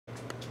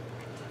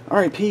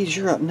Alright, Peas,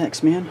 you're up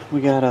next, man.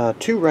 We got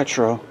 2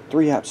 Retro,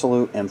 3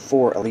 Absolute, and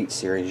 4 Elite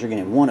Series. You're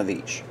getting 1 of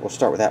each. We'll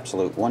start with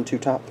Absolute. 1, 2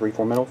 top, 3,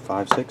 4 middle,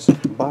 5, 6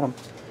 bottom.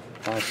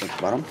 5, 6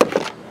 bottom.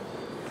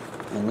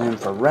 And then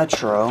for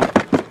Retro,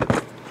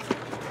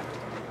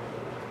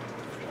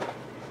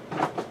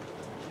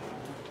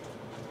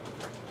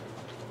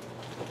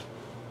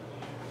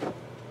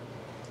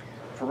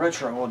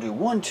 we'll do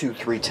 1, 2,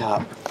 3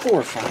 top,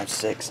 4, 5,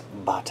 6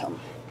 bottom.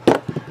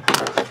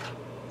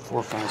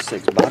 4, 5,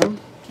 6 bottom.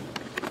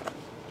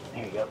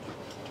 There you go.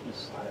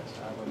 Just slide it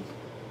sideways.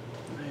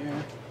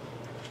 There.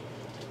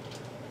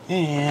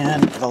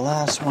 And the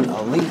last one,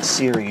 Elite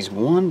Series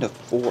 1 to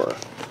 4.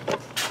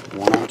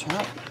 1 on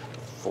top,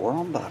 4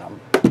 on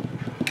bottom.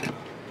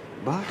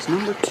 Box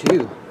number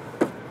 2.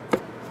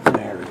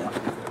 There we go.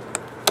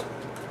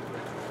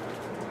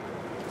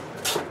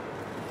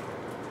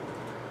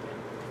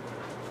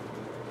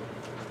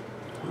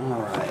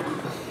 Alright.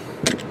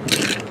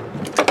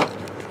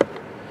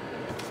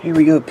 Here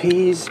we go,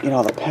 Peas. Get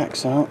all the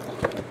packs out.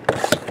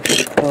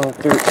 12,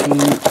 13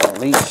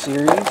 Elite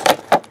Series.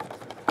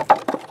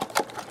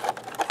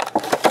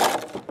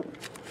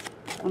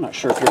 I'm not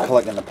sure if you're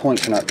collecting the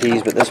points or not,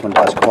 Peas, but this one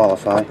does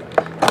qualify.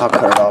 I'll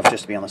cut it off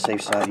just to be on the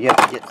safe side. You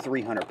have to get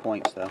 300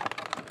 points, though.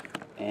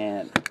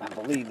 And I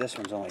believe this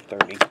one's only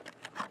 30.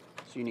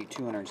 So you need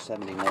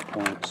 270 more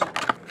points.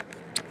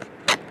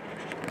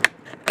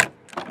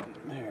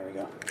 There we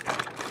go.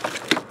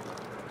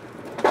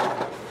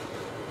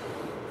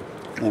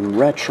 And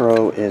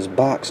Retro is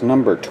box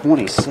number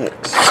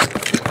 26.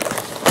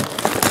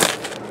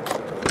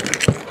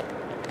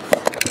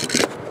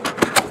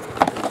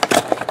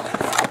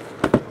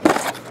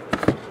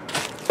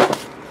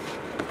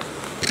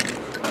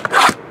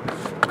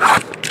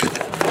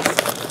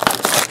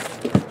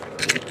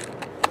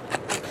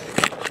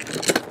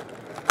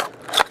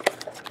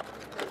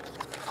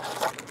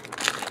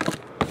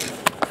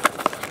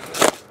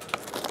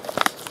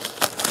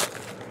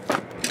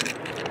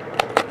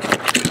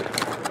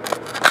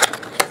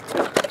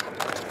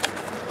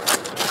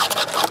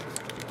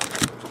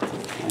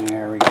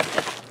 There we go.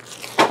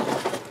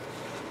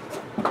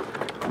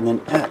 And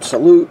then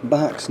Absolute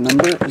box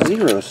number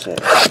 06.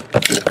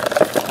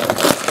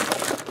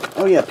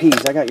 Oh yeah,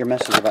 Peas, I got your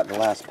message about the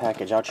last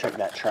package. I'll check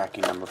that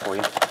tracking number for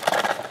you.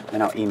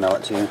 And I'll email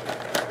it to you.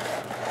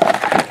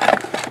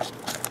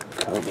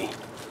 Kobe.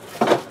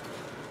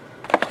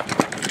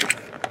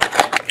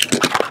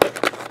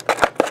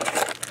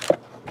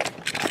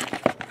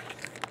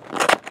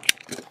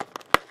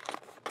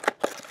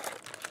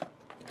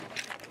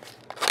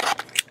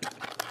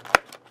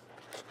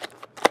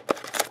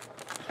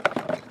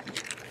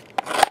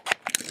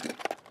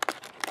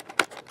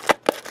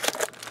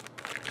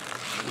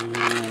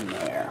 And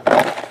there.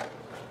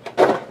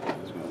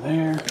 Let's go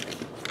there.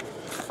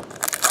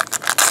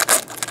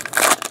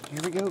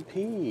 Here we go,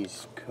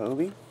 Peas.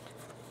 Kobe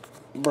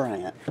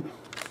Bryant.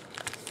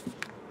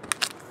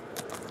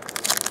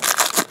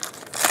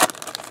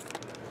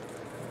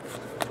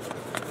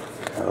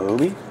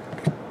 Kobe.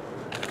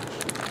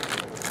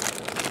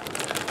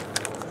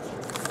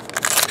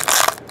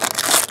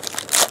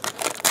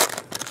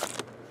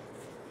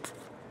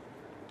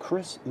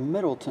 Chris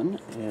Middleton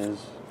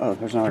is... Oh,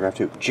 there's an autograph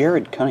too.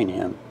 Jared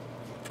Cunningham.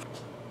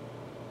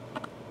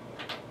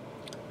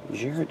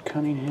 Jared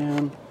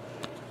Cunningham.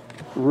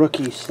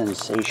 Rookie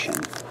Sensation.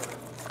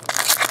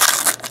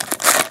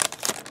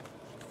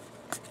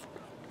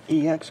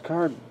 EX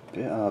card.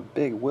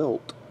 Big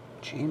Wilt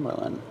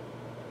Chamberlain.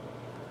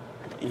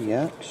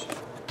 EX.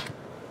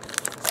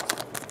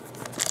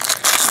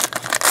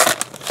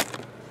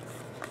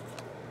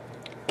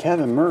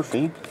 Kevin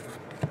Murphy.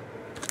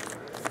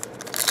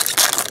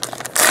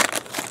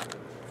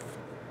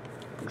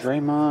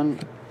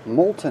 Draymond,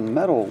 Molten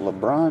Metal,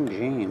 LeBron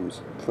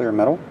James, Clear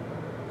Metal,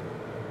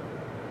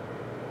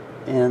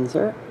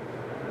 insert.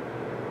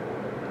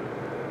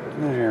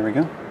 There we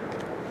go.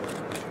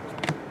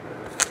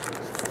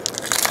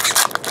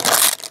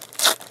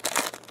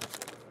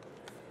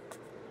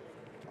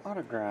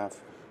 Autograph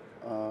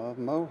of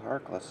Mo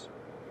Harkless,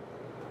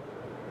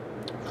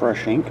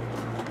 fresh ink.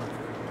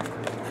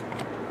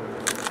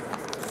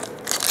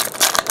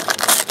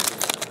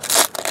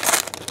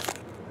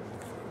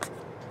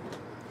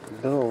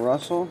 Bill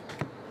Russell.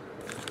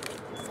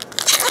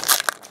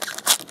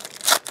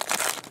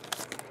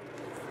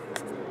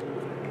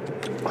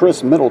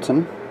 Chris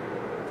Middleton.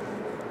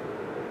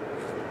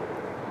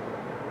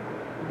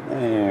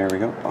 There we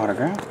go.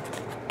 Autograph.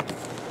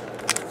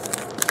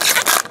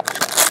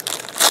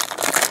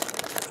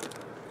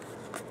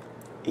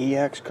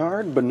 EX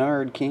card.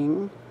 Bernard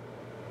King.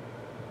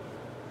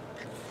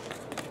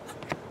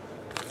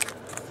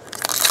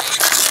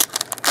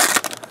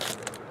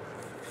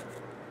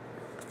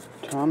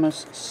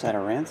 Thomas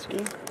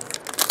Satoransky.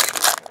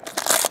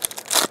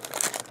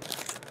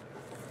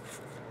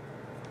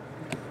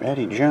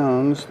 Eddie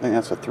Jones. I think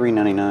that's a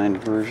 $3.99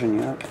 version,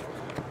 yep.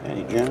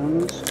 Eddie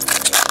Jones.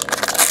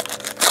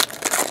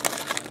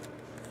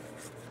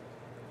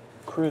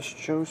 Chris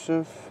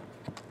Joseph.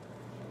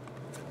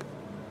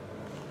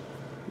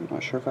 I'm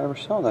not sure if I ever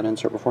saw that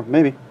insert before.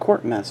 Maybe.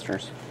 Court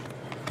Masters.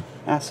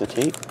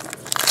 Acetate.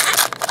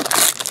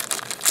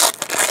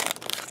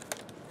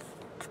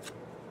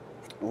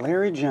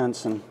 Larry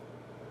Johnson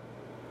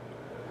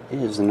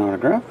is an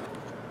autograph.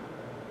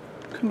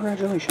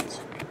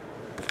 Congratulations.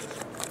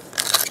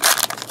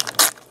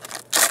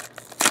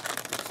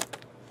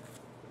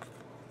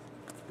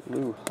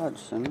 Lou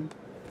Hudson.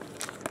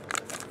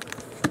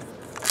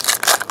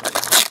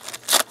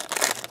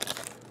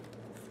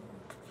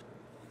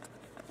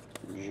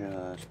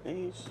 Just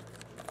base.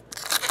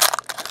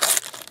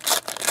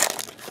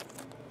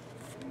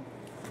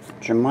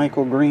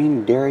 Jermichael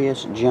Green,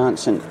 Darius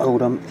Johnson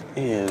Odom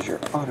is your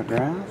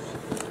autograph.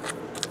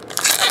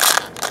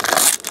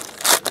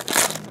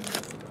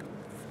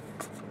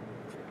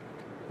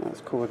 That's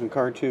a cool looking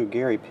card too.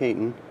 Gary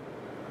Payton.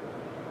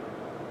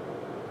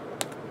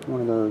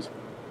 One of those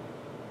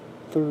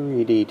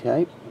 3D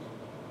type.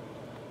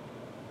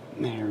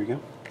 There we go.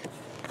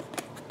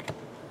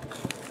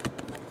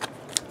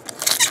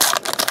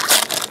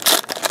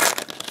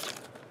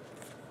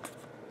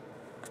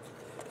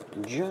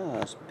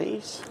 Just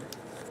base.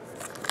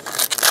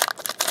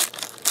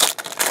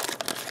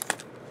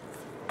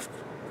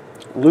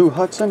 Lou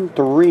Hudson,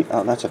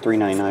 that's a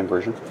 $3.99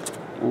 version.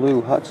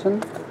 Lou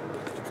Hudson.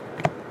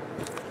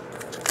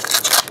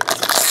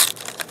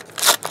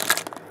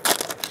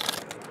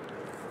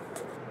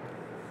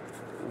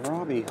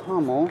 Robbie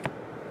Hummel.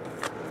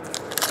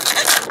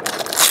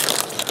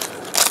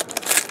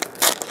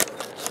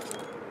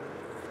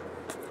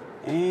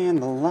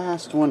 And the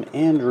last one,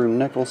 Andrew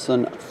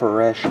Nicholson,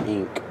 Fresh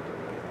Ink.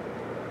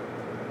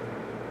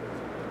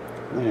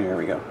 There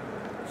we go.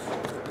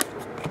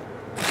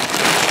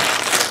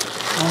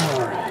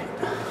 Alright.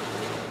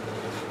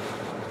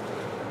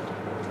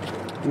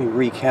 Let me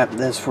recap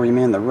this for you,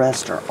 man. The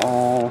rest are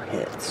all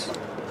hits.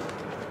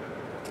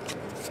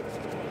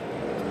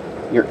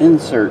 Your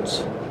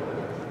inserts.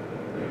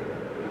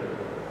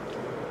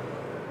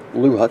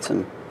 Lou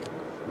Hudson.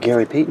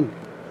 Gary Payton.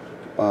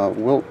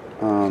 Wait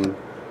a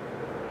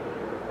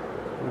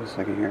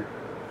second here.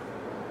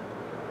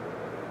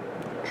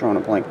 Drawing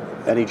a blank.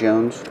 Eddie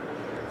Jones.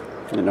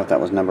 I didn't know if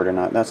that was numbered or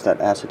not. That's that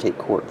acetate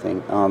court thing.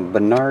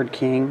 Bernard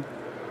King.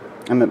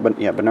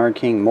 Bernard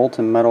King,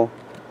 Molten Metal.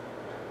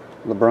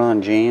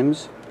 LeBron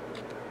James.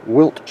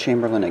 Wilt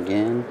Chamberlain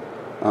again.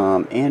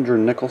 Andrew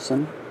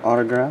Nicholson,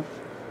 autograph.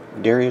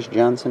 Darius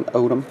Johnson,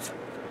 Odom.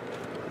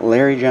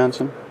 Larry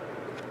Johnson.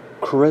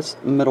 Chris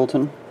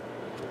Middleton.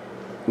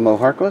 Mo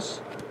Harkless.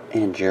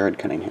 And Jared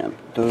Cunningham.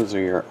 Those are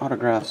your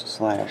autographs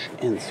 /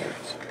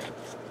 inserts.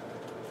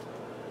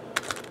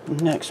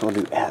 Next we'll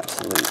do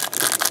Absolute.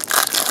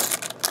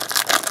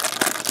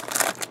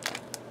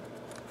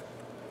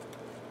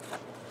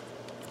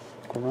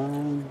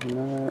 Ryan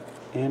Miller,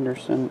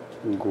 Anderson,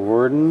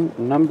 Gordon,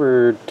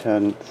 number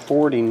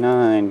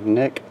 1049,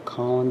 Nick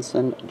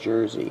Collinson,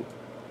 jersey.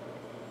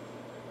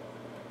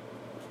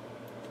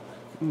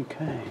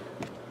 Okay.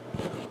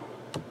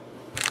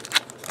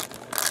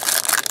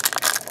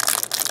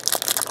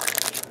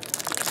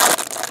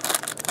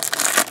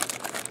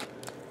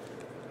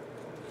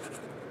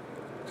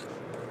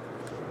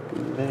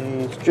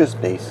 Base,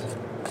 just base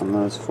on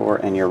those four,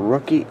 and your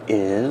rookie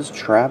is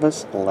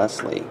Travis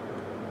Leslie.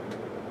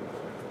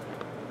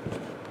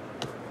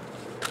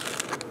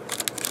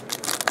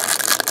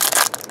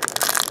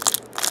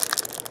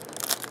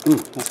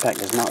 This pack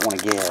does not want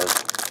to give.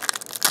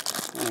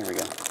 There we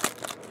go.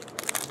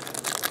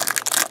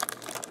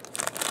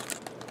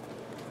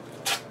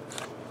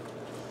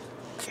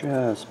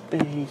 Just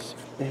base.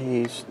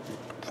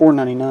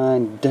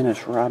 $4.99,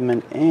 Dennis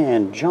Rodman,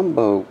 and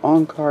Jumbo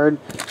on card,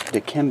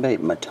 Dikembe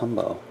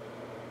Mutombo.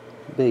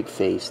 Big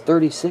face,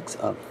 36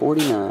 of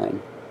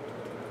 49.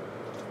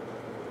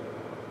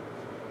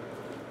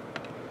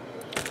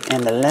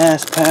 And the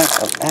last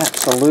pack of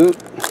Absolute.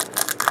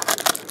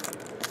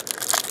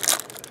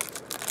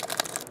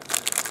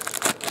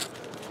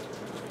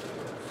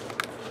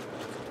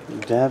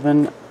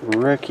 Devin,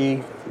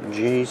 Ricky,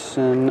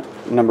 Jason,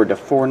 number to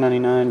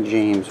 499,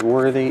 James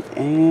Worthy,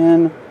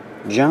 and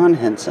John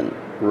Henson,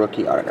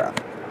 rookie autograph,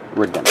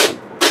 redemption.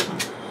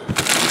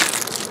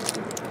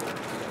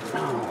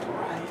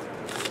 Alright.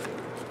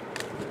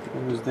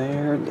 Those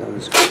there,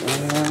 those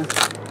there.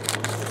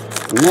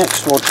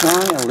 Next we'll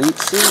try Elite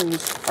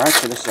Series.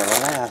 Actually, this is our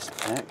last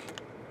pack.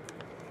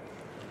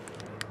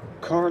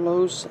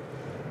 Carlos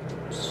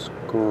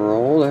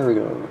Scroll, there we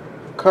go.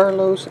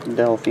 Carlos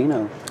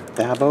Delfino.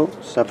 Dabo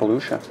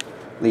Sepalucha,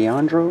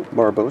 Leandro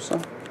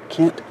Barbosa,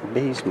 Kent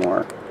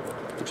Bazemore.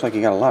 Looks like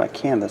you got a lot of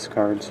canvas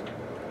cards.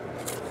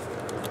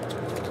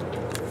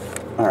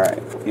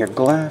 Alright, your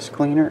glass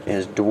cleaner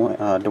is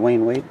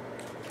Dwayne Wade.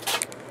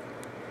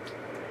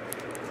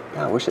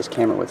 God, I wish this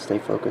camera would stay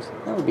focused.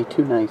 That would be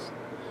too nice.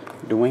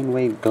 Dwayne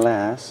Wade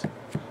glass.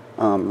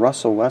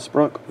 Russell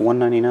Westbrook,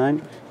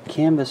 199.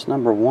 Canvas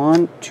number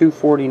 1,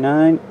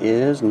 249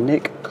 is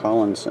Nick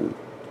Collinson.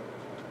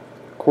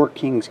 Court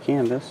Kings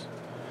canvas.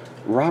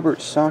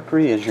 Robert Sacre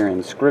is your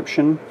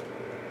inscription.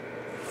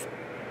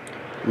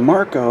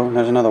 Marco,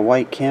 there's another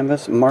white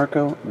canvas,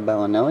 Marco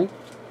Bellinelli.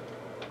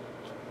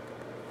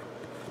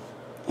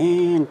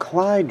 And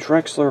Clyde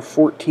Drexler,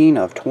 14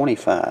 of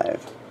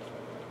 25.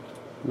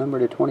 Number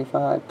to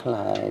 25,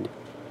 Clyde.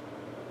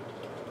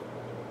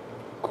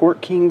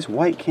 Court Kings,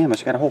 white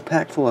canvas. Got a whole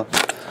pack full of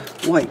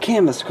white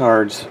canvas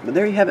cards. But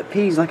there you have it,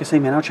 Peas. Like I say,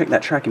 man, I'll check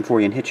that tracking for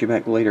you and hit you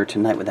back later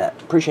tonight with that.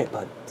 Appreciate it,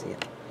 bud. See ya.